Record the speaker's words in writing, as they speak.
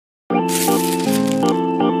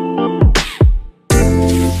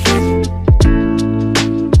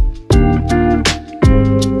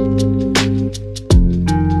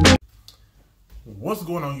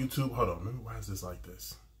YouTube. Hold on, why is this like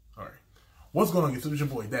this? All right. What's going on, YouTube? It's your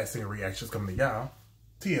boy, ThatSingerReactions, coming to y'all.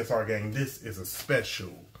 TSR gang, this is a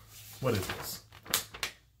special. What is this?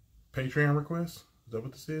 Patreon request? Is that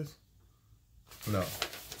what this is? No.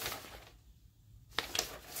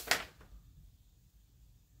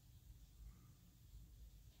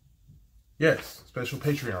 Yes, special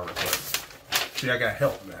Patreon request. See, I got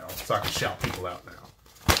help now, so I can shout people out now.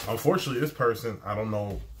 Unfortunately, this person, I don't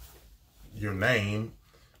know your name,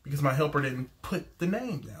 because my helper didn't put the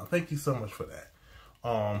name down. Thank you so much for that.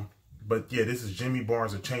 But yeah, this is Jimmy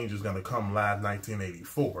Barnes. A Change Is Gonna Come Live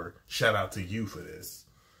 1984. Shout out to you for this.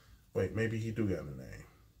 Wait, maybe he do got a name.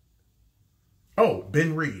 Oh,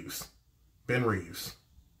 Ben Reeves. Ben Reeves.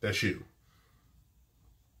 That's you.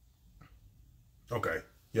 Okay.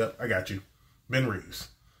 Yep, I got you. Ben Reeves.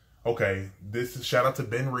 Okay, this is shout out to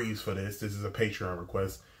Ben Reeves for this. This is a Patreon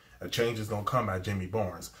request. A Change Is Gonna Come by Jimmy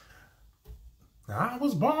Barnes. I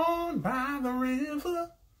was born by the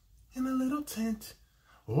river in a little tent.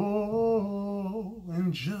 Oh,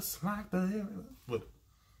 and just like the river,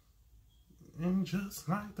 and just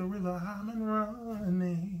like the river, I've been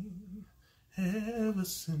running ever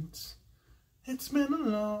since. It's been a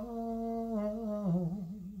long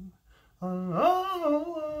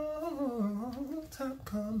time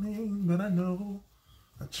coming, but I know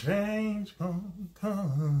a change gonna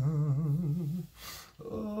come.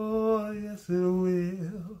 Oh, yes it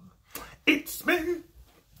will. It's been...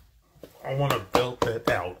 I want to belt that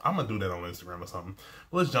out. I'm going to do that on Instagram or something.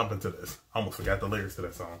 But let's jump into this. I almost forgot the lyrics to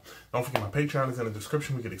that song. Don't forget my Patreon is in the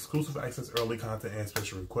description. We get exclusive access, early content, and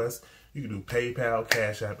special requests. You can do PayPal,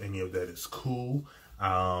 CashApp, any of that is cool.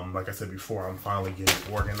 Like I said before, I'm finally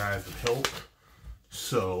getting organized and help.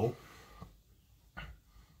 So,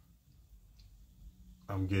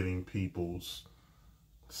 I'm getting people's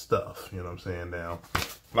stuff, you know what I'm saying, now.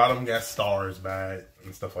 A lot of them got stars by it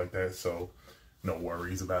and stuff like that, so no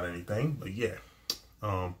worries about anything. But yeah,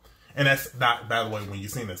 and that's not, by the way, when you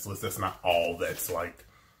see this list, that's not all that's like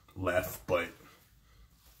left, but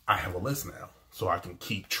I have a list now, so I can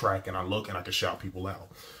keep track and I look and I can shout people out.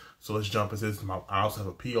 So let's jump into this. I also have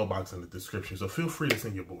a P.O Box in the description, so feel free to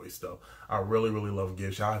send your boys stuff. I really, really love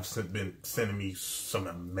gifts. Y'all have been sending me some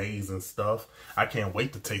amazing stuff. I can't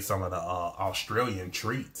wait to taste some of the Australian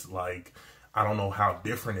treats. Like, I don't know how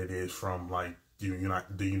different it is from like the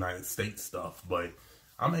United States stuff, but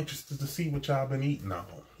I'm interested to see what y'all been eating on.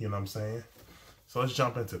 You know what I'm saying? So let's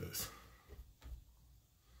jump into this.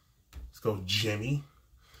 Let's go, Jimmy.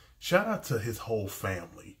 Shout out to his whole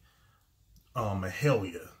family.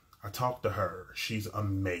 Mahalia. I talked to her. She's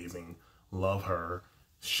amazing. Love her.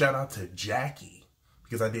 Shout out to Jackie,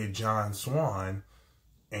 because I did John Swan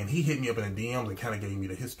and he hit me up in the DMs and kind of gave me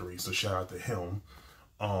the history. So shout out to him.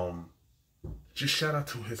 Just shout out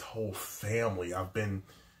to his whole family. I've been,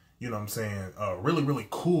 you know what I'm saying, really, really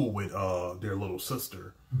cool with their little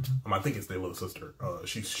sister. I think it's their little sister.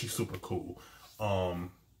 She's super cool.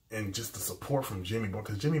 And just the support from Jimmy Barnes,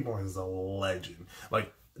 because Jimmy Barnes is a legend.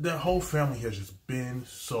 Like, their whole family has just been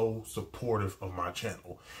so supportive of my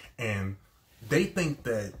channel. And they think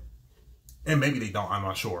that, and maybe they don't, I'm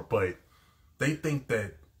not sure, but they think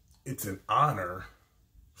that it's an honor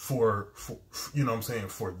for you know what I'm saying,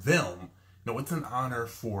 for them. No, it's an honor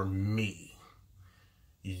for me.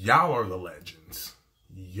 Y'all are the legends.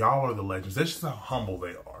 Y'all are the legends. That's just how humble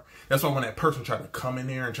they are. That's why when that person tried to come in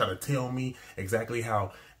there and try to tell me exactly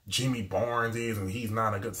how Jimmy Barnes is and he's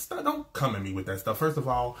not a good stuff, don't come at me with that stuff. First of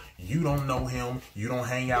all, you don't know him. You don't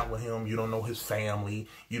hang out with him. You don't know his family.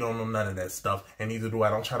 You don't know none of that stuff. And neither do I.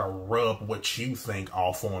 Don't try to rub what you think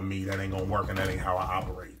off on me. That ain't gonna work, and that ain't how I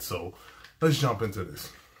operate. So let's jump into this.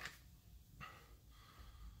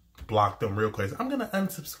 Block them real quick. I'm gonna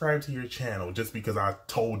unsubscribe to your channel just because I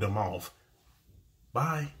told them off.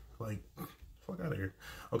 Bye. Like, fuck out of here.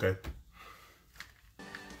 Okay.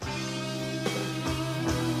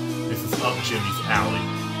 This is up Jimmy's alley.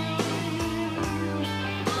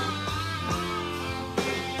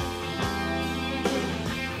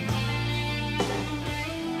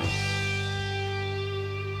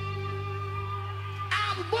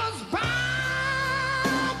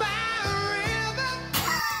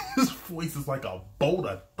 His voice is like a bolt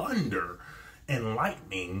of thunder and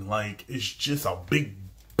lightning. Like, it's just a big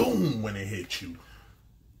boom when it hits you.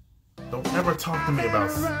 Don't ever talk to me about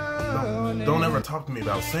don't ever talk to me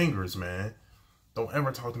about singers, man. Don't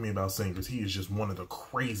ever talk to me about singers. He is just one of the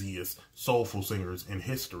craziest soulful singers in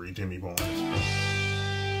history, Jimmy Barnes.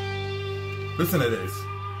 Listen to this.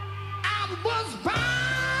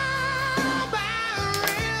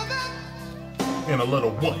 In a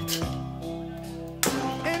little what?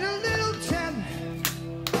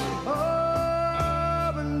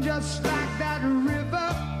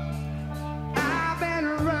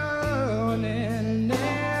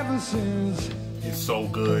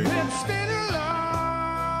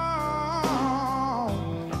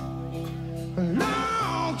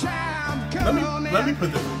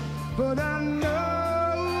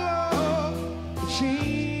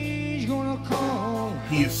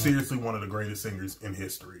 He is seriously one of the greatest singers in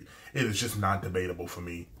history. It is just not debatable for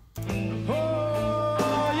me.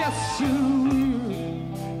 Oh, yes, you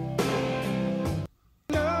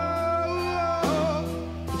know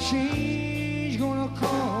the change gonna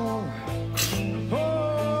come.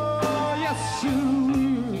 Oh, yes, you.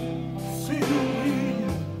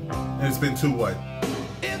 And it's been too what?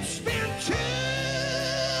 It's been too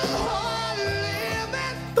hard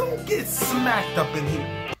living. Don't get smacked up in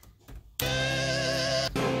here.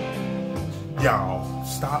 Y'all,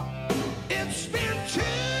 stop. It's been too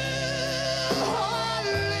hard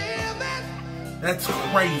living. That's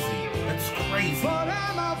crazy. That's crazy. But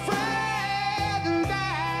I'm afraid to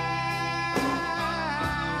die.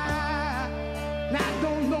 And I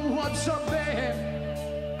don't know what's up there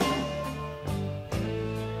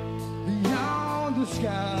beyond the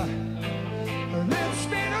sky. And it's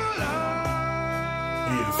been a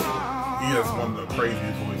He has one of the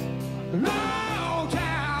craziest voices. long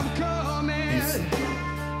time coming.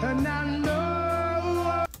 And I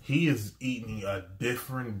know He is eating a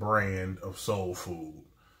different brand of soul food.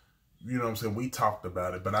 You know what I'm saying? We talked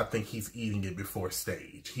about it, but I think he's eating it before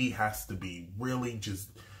stage. He has to be really just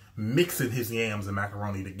mixing his yams and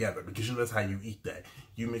macaroni together, because you know that's how you eat that.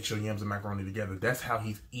 You mix your yams and macaroni together. That's how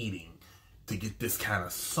he's eating to get this kind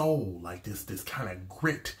of soul, like this kind of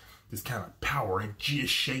grit, this kind of power. It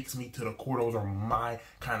just shakes me to the core. Those are my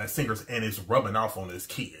kind of singers, and it's rubbing off on his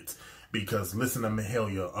kids. Because listen to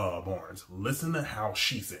Mahalia Barnes. Listen to how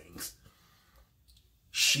she sings.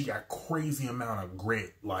 She got crazy amount of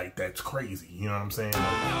grit. Like, that's crazy. You know what I'm saying?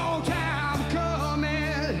 long time coming.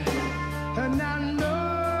 And I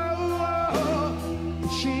know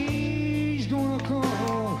she's gonna come.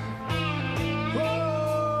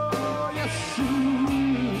 Oh, yes, you.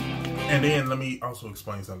 And then let me also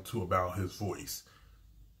explain something too about his voice.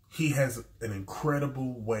 He has an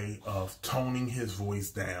incredible way of toning his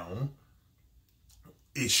voice down.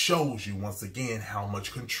 It shows you once again how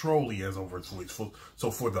much control he has over his voice.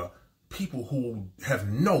 So for the people who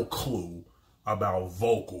have no clue about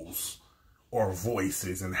vocals or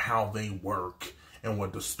voices and how they work and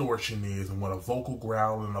what distortion is and what a vocal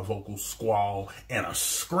growl and a vocal squall and a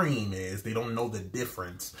scream is, they don't know the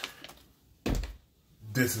difference.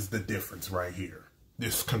 This is the difference right here.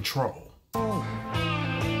 This control. Oh,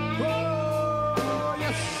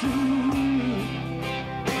 yes, you.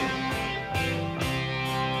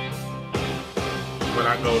 When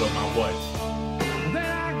I go to my what? Then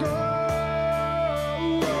I go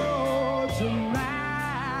to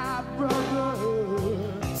my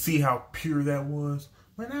brother. See how pure that was?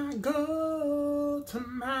 When I go to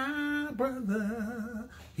my brother.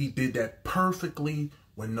 He did that perfectly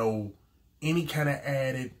with no any kind of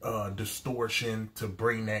added distortion to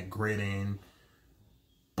bring that grit in.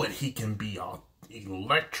 But he can be an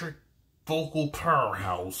electric vocal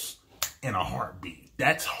powerhouse in a heartbeat.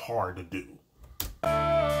 That's hard to do.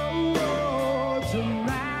 Oh, to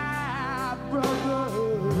my brother.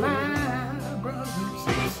 My brother.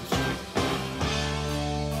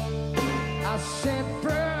 I said,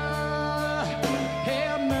 brother,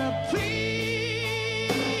 help me please.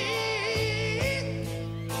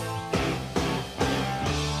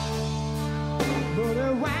 But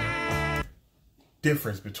why?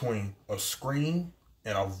 Difference between a scream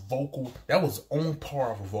and a vocal, that was on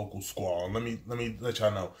par of a vocal squall. Let me let y'all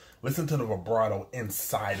know. Listen to the vibrato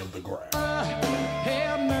inside of the growl.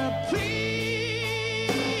 Help me please.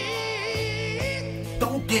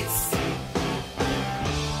 Don't get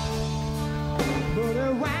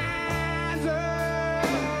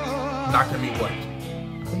knocking me what?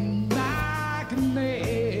 Knocking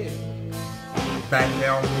me Back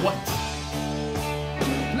down what?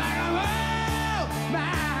 like I'm on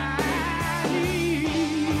my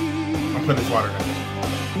knees. I'm putting this water down.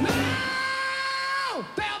 No,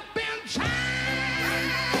 there've been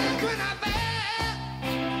times when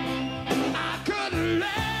I couldn't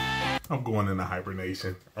let. I'm going into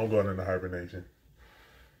hibernation.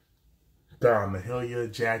 Don,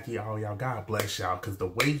 Mahalia, Jackie, all y'all, God bless y'all. Because the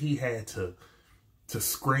way he had to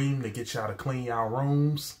scream to get y'all to clean y'all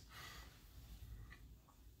rooms.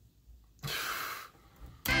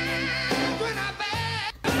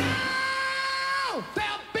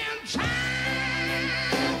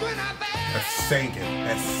 That's singing.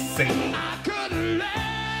 That's singing. I couldn't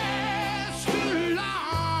last too long.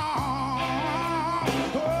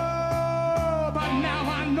 Oh, but now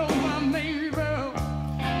I know I'm able.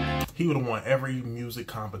 He would have won every music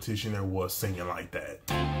competition there was singing like that.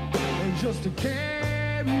 And just to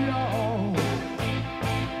carry on.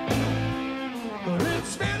 But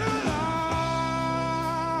it's been a long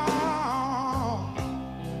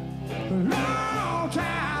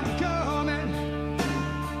time coming.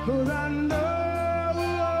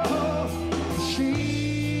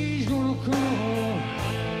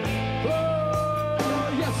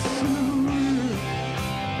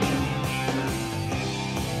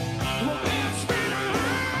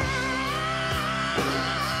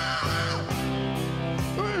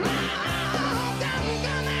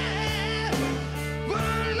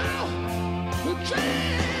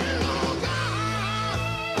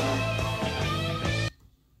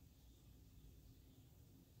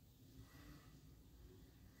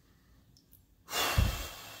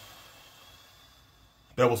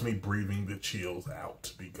 That was me breathing the chills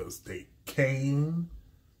out because they came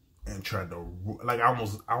and tried to, like, I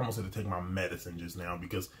almost had to take my medicine just now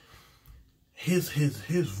because his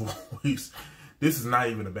voice, this is not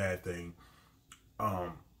even a bad thing.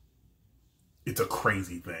 It's a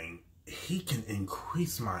crazy thing. He can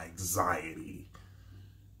increase my anxiety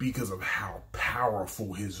because of how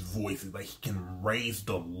powerful his voice is. Like, he can raise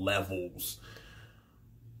the levels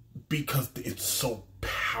because it's so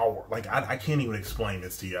power. Like, I can't even explain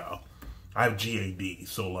this to y'all. I have GAD,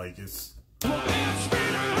 so like it's man.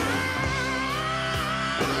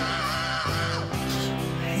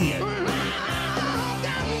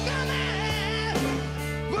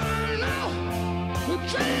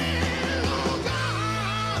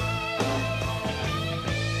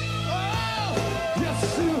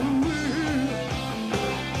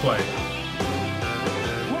 Play.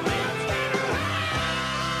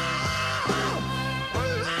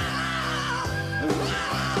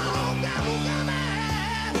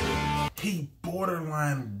 He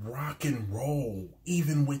borderline rock and roll,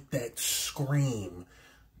 even with that scream.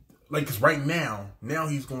 Like, 'cause right now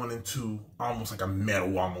he's going into almost like a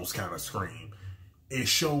metal, almost kind of scream. It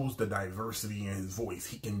shows the diversity in his voice.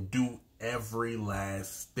 He can do every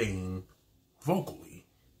last thing vocally.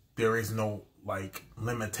 There is no, like,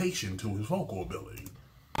 limitation to his vocal ability.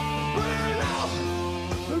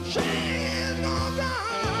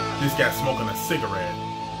 This guy's smoking a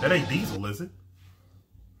cigarette. That ain't Diesel, is it?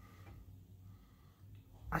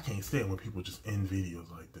 I can't stand when people just end videos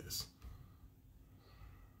like this.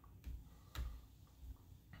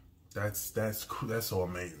 That's so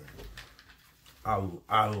amazing.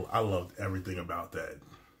 I loved everything about that.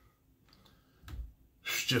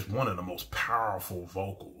 It's just one of the most powerful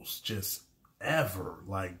vocals just ever.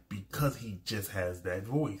 Like, because he just has that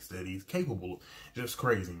voice that he's capable of. Just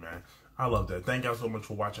crazy, man. I love that. Thank y'all so much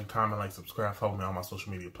for watching. Comment, like, subscribe, follow me on my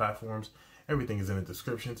social media platforms. Everything is in the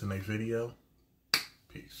description. Till next video.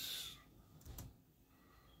 Peace.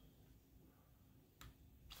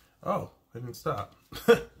 Oh, it didn't stop.